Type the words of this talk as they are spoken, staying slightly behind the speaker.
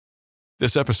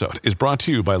This episode is brought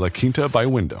to you by La Quinta by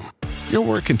Wyndham. Your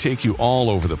work can take you all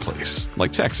over the place,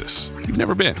 like Texas. You've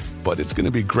never been, but it's going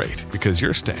to be great because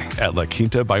you're staying at La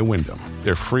Quinta by Wyndham.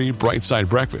 Their free Bright Side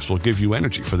breakfast will give you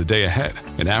energy for the day ahead.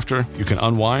 And after, you can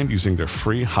unwind using their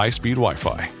free high-speed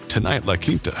Wi-Fi. Tonight, La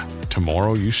Quinta.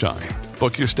 Tomorrow, you shine.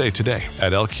 Book your stay today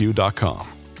at lq.com.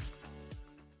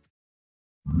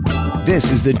 This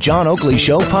is the John Oakley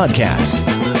Show podcast.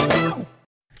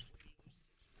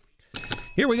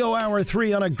 Here we go, hour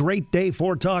 3 on a great day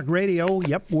for talk radio.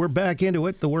 Yep, we're back into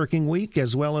it, the working week,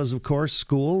 as well as, of course,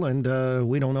 school, and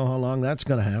we don't know how long that's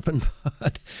going to happen.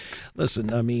 But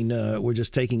listen, I mean, we're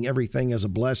just taking everything as a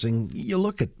blessing. You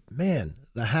look at, man,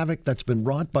 the havoc that's been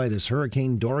wrought by this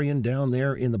Hurricane Dorian down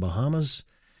there in the Bahamas,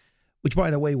 which,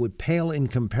 by the way, would pale in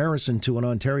comparison to an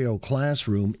Ontario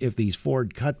classroom if these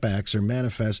Ford cutbacks are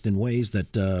manifest in ways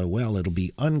that, well, it'll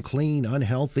be unclean,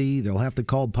 unhealthy. They'll have to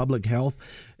call public health.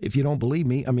 If you don't believe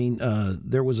me, I mean,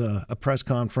 there was a press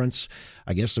conference,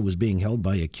 I guess it was being held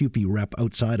by a CUPE rep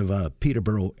outside of a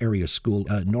Peterborough area school.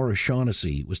 Nora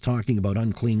Shaughnessy was talking about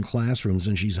unclean classrooms,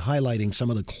 and she's highlighting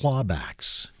some of the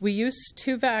clawbacks. We used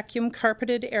to vacuum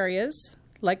carpeted areas,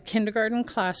 like kindergarten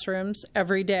classrooms,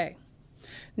 every day.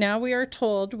 Now we are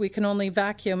told we can only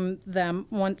vacuum them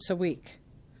once a week.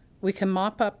 We can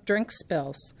mop up drink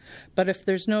spills, but if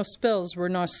there's no spills, we're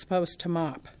not supposed to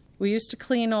mop. We used to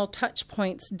clean all touch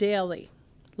points daily.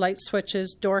 Light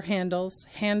switches, door handles,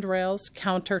 handrails,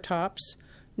 countertops.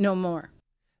 No more.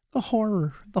 The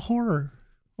horror.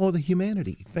 Oh, the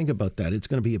humanity. Think about that. It's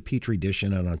going to be a petri dish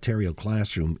in an Ontario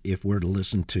classroom if we're to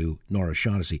listen to Nora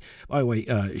Shaughnessy. By the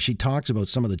way, she talks about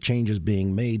some of the changes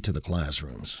being made to the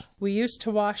classrooms. We used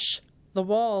to wash the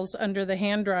walls under the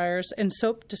hand dryers and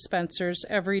soap dispensers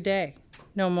every day.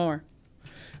 No more.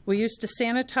 We used to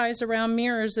sanitize around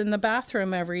mirrors in the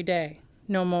bathroom every day.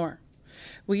 No more.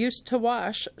 We used to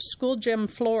wash school gym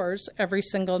floors every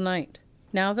single night.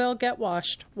 Now they'll get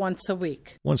washed once a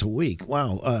week. Once a week?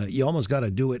 Wow. You almost got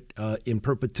to do it in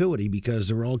perpetuity because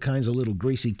there are all kinds of little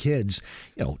greasy kids,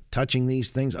 touching these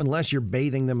things. Unless you're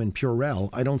bathing them in Purell,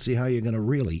 I don't see how you're going to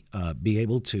really be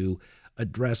able to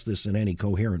address this in any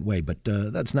coherent way. But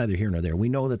that's neither here nor there. We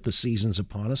know that the season's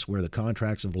upon us where the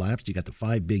contracts have lapsed. You got the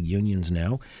 5 big unions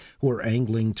now who are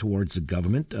angling towards the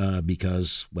government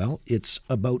because, well, it's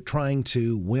about trying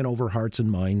to win over hearts and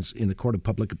minds in the court of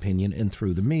public opinion and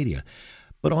through the media.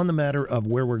 But on the matter of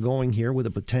where we're going here with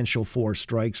the potential for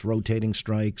strikes, rotating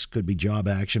strikes, could be job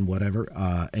action, whatever,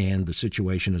 and the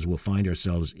situation as we'll find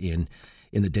ourselves in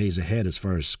the days ahead as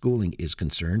far as schooling is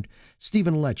concerned,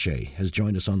 Stephen Lecce has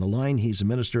joined us on the line. He's the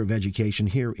Minister of Education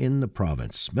here in the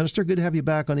province. Minister, good to have you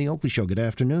back on the Oakley Show. Good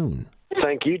afternoon.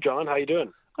 Thank you, John. How you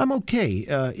doing? I'm okay.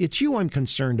 It's you I'm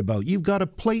concerned about. You've got a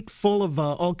plate full of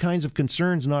all kinds of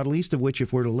concerns, not least of which,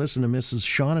 if we're to listen to Mrs.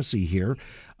 Shaughnessy here,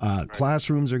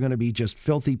 classrooms are going to be just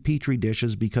filthy petri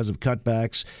dishes because of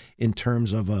cutbacks in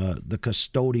terms of the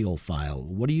custodial file.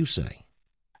 What do you say?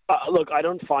 Look, I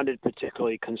don't find it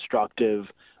particularly constructive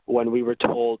when we were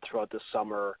told throughout the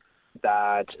summer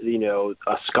that,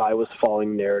 a sky was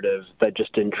falling narrative that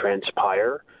just didn't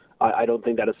transpire. I don't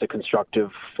think that is a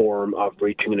constructive form of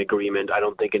reaching an agreement. I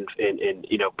don't think in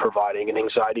providing an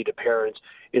anxiety to parents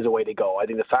is a way to go. I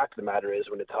think the fact of the matter is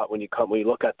when you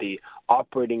look at the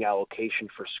operating allocation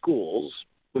for schools,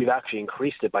 we've actually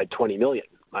increased it by $20 million.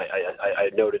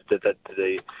 I noted that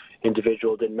the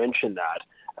individual didn't mention that.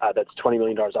 That's $20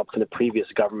 million up from the previous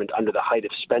government under the height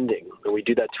of spending. And we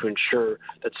do that to ensure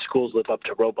that schools live up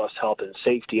to robust health and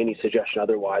safety. Any suggestion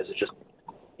otherwise is just,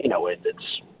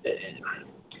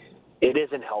 it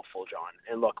isn't helpful, John.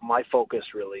 And look, my focus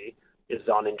really is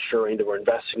on ensuring that we're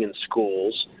investing in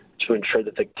schools to ensure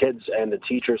that the kids and the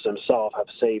teachers themselves have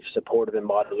safe, supportive, and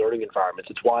modern learning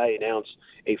environments. It's why I announced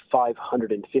a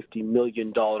 $550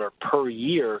 million per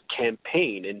year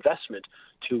campaign investment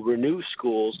to renew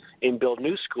schools and build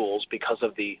new schools because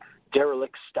of the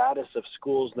derelict status of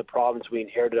schools in the province we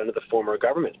inherited under the former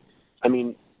government. I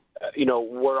mean,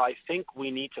 where I think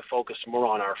we need to focus more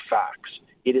on our facts.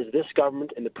 It is this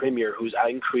government and the Premier who's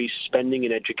increased spending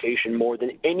in education more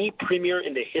than any Premier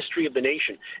in the history of the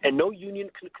nation. And no union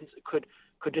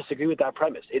could disagree with that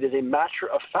premise. It is a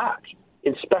matter of fact.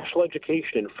 In special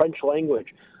education, in French language,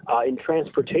 in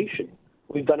transportation,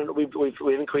 we've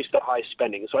increased the high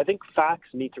spending. So I think facts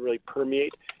need to really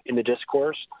permeate in the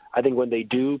discourse. I think when they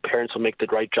do, parents will make the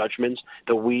right judgments.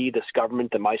 This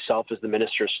government, myself as the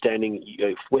minister, standing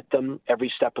with them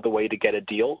every step of the way to get a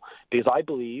deal. Because I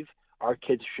believe our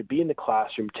kids should be in the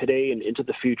classroom today and into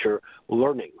the future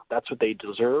learning. That's what they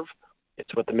deserve. It's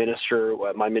what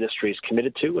my ministry is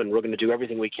committed to, and we're going to do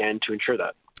everything we can to ensure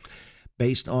that.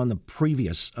 based on the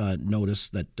previous notice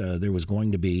that there was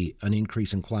going to be an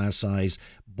increase in class size.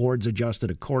 Boards adjusted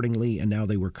accordingly, and now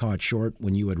they were caught short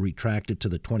when you had retracted to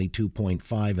the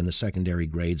 22.5 in the secondary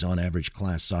grades on average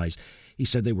class size. He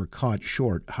said they were caught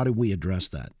short. How do we address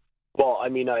that? Well, I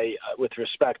mean, with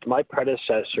respect, my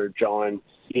predecessor, John,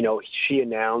 she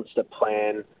announced a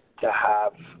plan to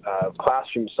have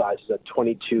classroom sizes at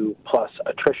 22 plus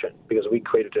attrition, because we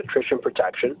created attrition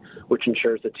protection, which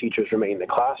ensures that teachers remain in the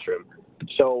classroom.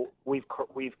 So we've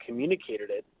communicated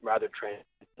it rather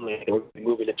transparently, and we're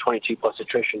moving to 22 plus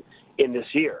attrition in this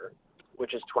year,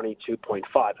 which is 22.5,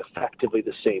 effectively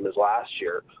the same as last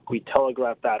year. We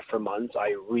telegraphed that for months.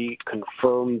 I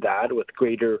reconfirmed that with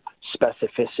greater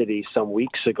specificity some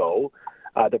weeks ago.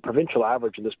 The provincial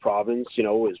average in this province,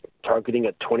 is targeting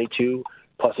at 22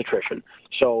 plus attrition.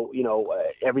 So,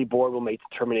 every board will make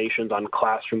determinations on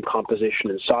classroom composition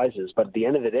and sizes, but at the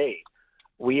end of the day,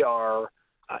 we are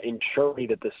ensuring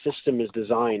that the system is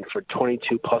designed for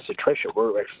 22 plus attrition.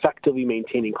 We're effectively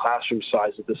maintaining classroom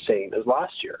sizes the same as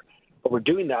last year. But we're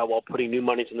doing that while putting new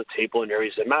monies on the table in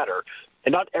areas that matter.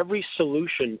 And not every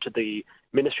solution to the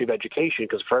Ministry of Education,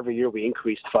 because for every year we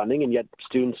increased funding, and yet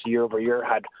students year over year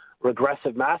had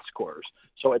regressive math scores.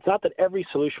 So it's not that every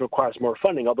solution requires more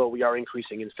funding, although we are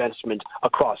increasing investment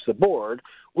across the board.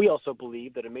 We also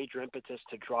believe that a major impetus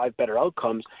to drive better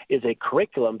outcomes is a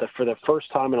curriculum that for the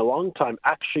first time in a long time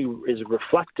actually is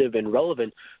reflective and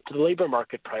relevant to the labor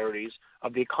market priorities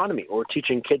of the economy. We're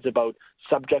teaching kids about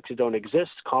subjects that don't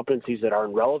exist, competencies that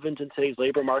aren't relevant in today's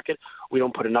labor market. We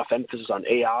don't put enough emphasis on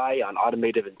AI, on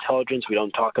automated intelligence. We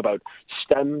don't talk about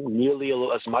STEM nearly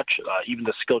as much, even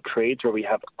the skilled trades, where we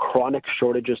have chronic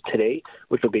shortages today,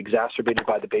 which will be exacerbated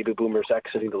by the baby boomers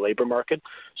exiting the labor market.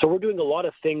 So we're doing a lot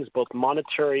of things, both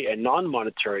monetary and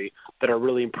non-monetary, that are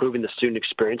really improving the student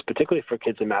experience, particularly for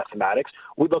kids in mathematics.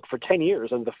 We look for 10 years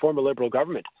under the former Liberal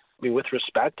government. I mean, with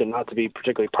respect, and not to be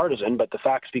particularly partisan, but the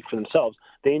facts speak for themselves,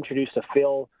 they introduced a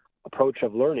fail approach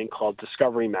of learning called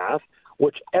Discovery Math,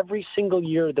 which every single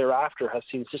year thereafter has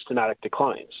seen systematic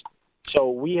declines.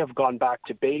 So we have gone back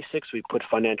to basics. We've put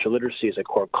financial literacy as a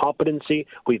core competency.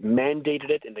 We've mandated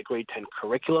it in the grade 10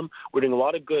 curriculum. We're doing a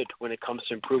lot of good when it comes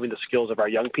to improving the skills of our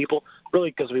young people,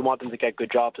 really because we want them to get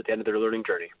good jobs at the end of their learning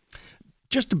journey.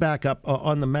 Just to back up,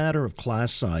 on the matter of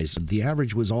class size, the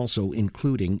average was also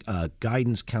including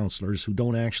guidance counselors who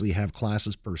don't actually have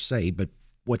classes per se, but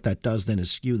what that does then is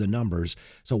skew the numbers.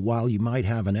 So while you might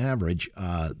have an average,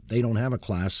 they don't have a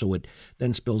class, so it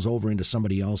then spills over into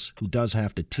somebody else who does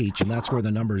have to teach, and that's where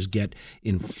the numbers get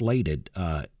inflated.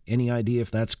 Any idea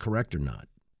if that's correct or not?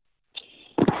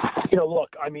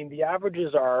 Look, I mean, the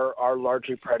averages are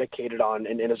largely predicated on,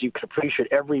 and as you can appreciate,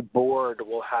 every board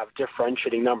will have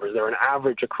differentiating numbers. They're an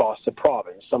average across the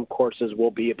province. Some courses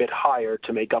will be a bit higher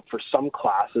to make up for some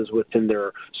classes within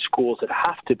their schools that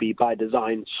have to be, by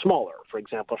design, smaller. For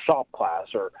example, shop class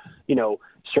or,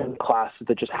 certain classes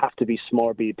that just have to be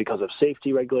smaller because of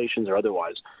safety regulations or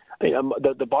otherwise.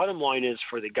 The bottom line is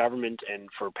for the government and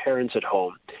for parents at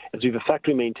home is we've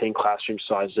effectively maintained classroom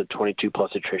sizes at 22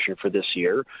 plus attrition for this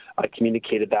year. I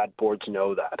communicated that. Boards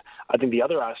know that. I think the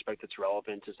other aspect that's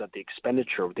relevant is that the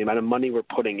expenditure, the amount of money we're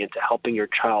putting into helping your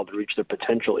child reach their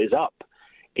potential is up,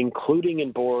 including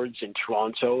in boards in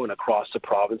Toronto and across the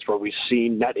province where we've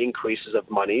seen net increases of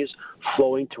monies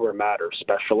flowing to where matters: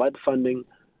 special ed funding,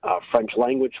 French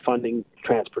language funding,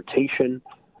 transportation,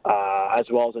 as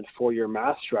well as a 4-year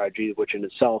math strategy, which in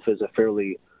itself is a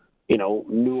fairly,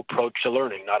 new approach to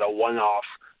learning, not a one-off,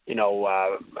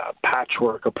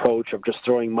 patchwork approach of just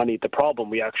throwing money at the problem.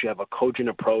 We actually have a cogent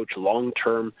approach,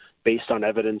 long-term, based on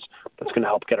evidence, that's going to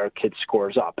help get our kids'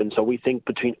 scores up. And so we think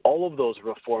between all of those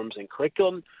reforms in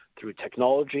curriculum, through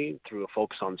technology, through a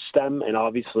focus on STEM, and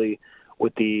obviously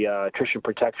with the attrition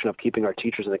protection of keeping our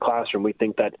teachers in the classroom, we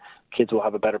think that kids will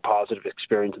have a better positive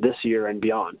experience this year and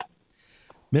beyond.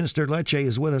 Minister Lecce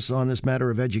is with us on this matter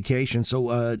of education.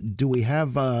 So do we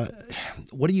have,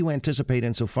 what do you anticipate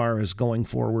insofar as going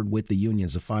forward with the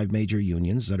unions, the 5 major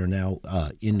unions that are now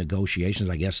in negotiations,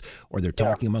 I guess, or they're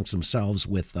talking amongst themselves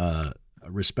with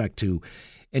respect to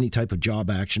any type of job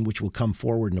action, which will come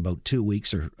forward in about 2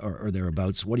 weeks or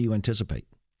thereabouts? What do you anticipate?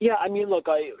 Yeah, I mean, look,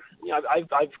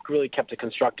 I've really kept a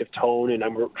constructive tone, and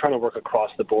I'm trying to work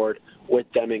across the board with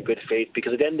them in good faith,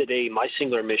 because at the end of the day, my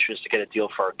singular mission is to get a deal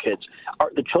for our kids.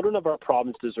 The children of our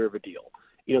province deserve a deal.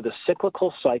 The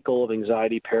cyclical cycle of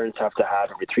anxiety parents have to have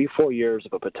every 3-4 years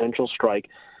of a potential strike.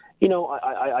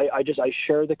 I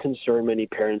share the concern many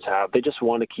parents have. They just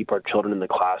want to keep our children in the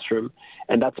classroom,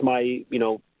 and that's my,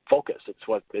 focus. It's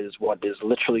what is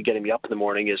literally getting me up in the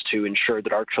morning, is to ensure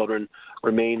that our children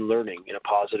remain learning in a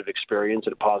positive experience,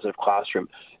 in a positive classroom.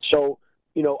 So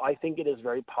I think it is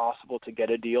very possible to get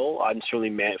a deal. I'm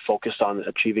certainly focused on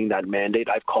achieving that mandate.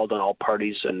 I've called on all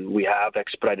parties, and we have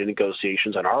expedited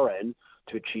negotiations on our end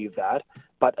to achieve that.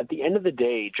 But at the end of the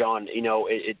day, John,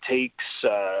 it takes,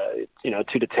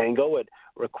 two to tango. It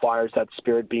requires that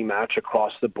spirit being matched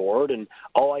across the board. And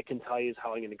all I can tell you is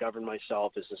how I'm going to govern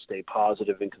myself is to stay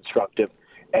positive and constructive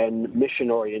and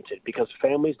mission-oriented, because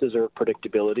families deserve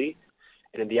predictability.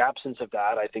 And in the absence of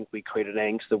that, I think we create an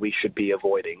angst that we should be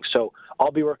avoiding. So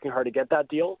I'll be working hard to get that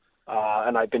deal.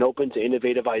 And I've been open to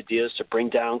innovative ideas to bring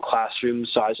down classroom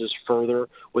sizes further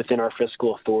within our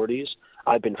fiscal authorities.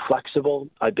 I've been flexible,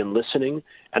 I've been listening,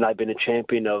 and I've been a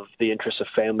champion of the interests of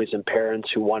families and parents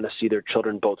who want to see their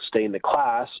children both stay in the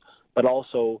class, but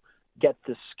also get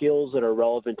the skills that are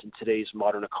relevant in today's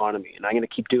modern economy. And I'm going to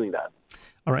keep doing that.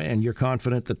 All right. And you're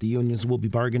confident that the unions will be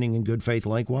bargaining in good faith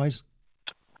likewise?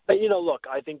 Look,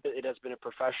 I think that it has been a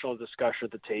professional discussion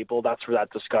at the table. That's where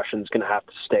that discussion is going to have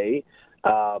to stay.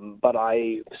 But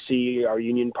I see our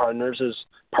union partners as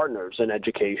partners in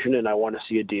education, and I want to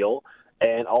see a deal.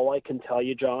 And all I can tell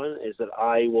you, John, is that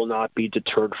I will not be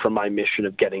deterred from my mission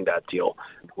of getting that deal.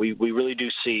 We really do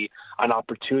see an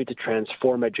opportunity to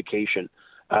transform education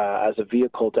as a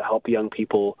vehicle to help young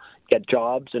people get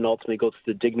jobs and ultimately go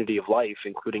through the dignity of life,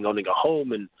 including owning a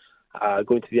home and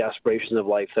going through the aspirations of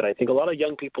life that I think a lot of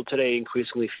young people today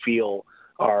increasingly feel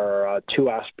are too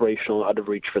aspirational and out of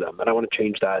reach for them. And I want to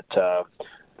change that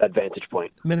vantage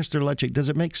point. Minister Lecce, does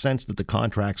it make sense that the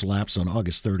contracts lapse on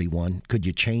August 31? Could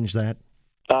you change that?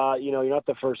 You're not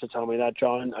the first to tell me that,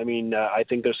 John. I mean, I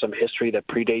think there's some history that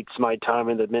predates my time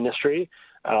in the ministry,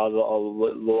 the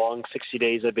long 60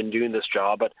 days I've been doing this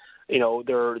job. But,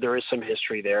 there is some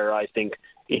history there. I think,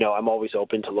 I'm always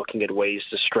open to looking at ways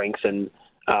to strengthen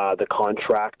the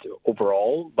contract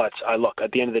overall. But look,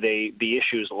 at the end of the day, the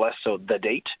issue is less so the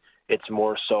date. It's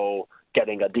more so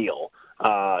getting a deal.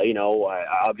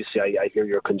 Obviously I hear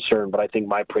your concern, but I think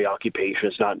my preoccupation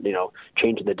is not,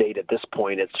 changing the date at this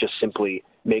point. It's just simply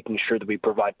making sure that we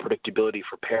provide predictability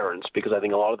for parents, because I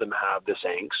think a lot of them have this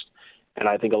angst, and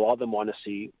I think a lot of them want to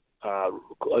see,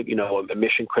 a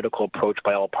mission-critical approach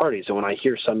by all parties. And when I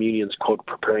hear some unions, quote,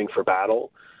 preparing for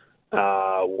battle,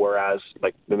 whereas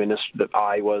like that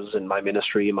I was in my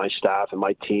ministry and my staff and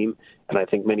my team, and I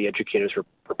think many educators were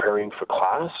preparing for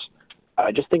class,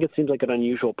 I just think it seems like an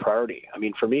unusual priority. I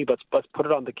mean, for me, let's put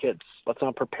it on the kids. Let's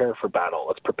not prepare for battle.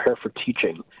 Let's prepare for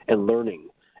teaching and learning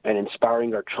and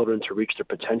inspiring our children to reach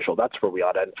their potential. That's where we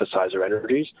ought to emphasize our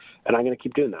energies, and I'm going to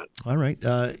keep doing that. All right.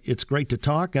 It's great to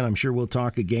talk, and I'm sure we'll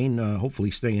talk again,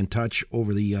 hopefully stay in touch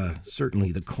over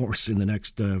certainly the course in the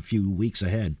next few weeks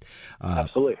ahead.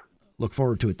 Absolutely. Look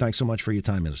forward to it. Thanks so much for your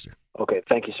time, Minister. Okay.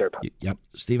 Thank you, sir. Yep.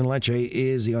 Stephen Lecce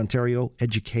is the Ontario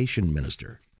Education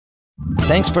Minister.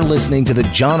 Thanks for listening to the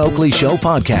John Oakley Show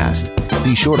podcast.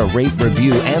 Be sure to rate,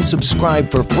 review, and subscribe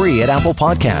for free at Apple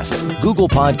Podcasts, Google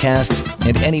Podcasts,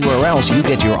 and anywhere else you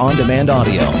get your on-demand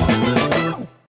audio.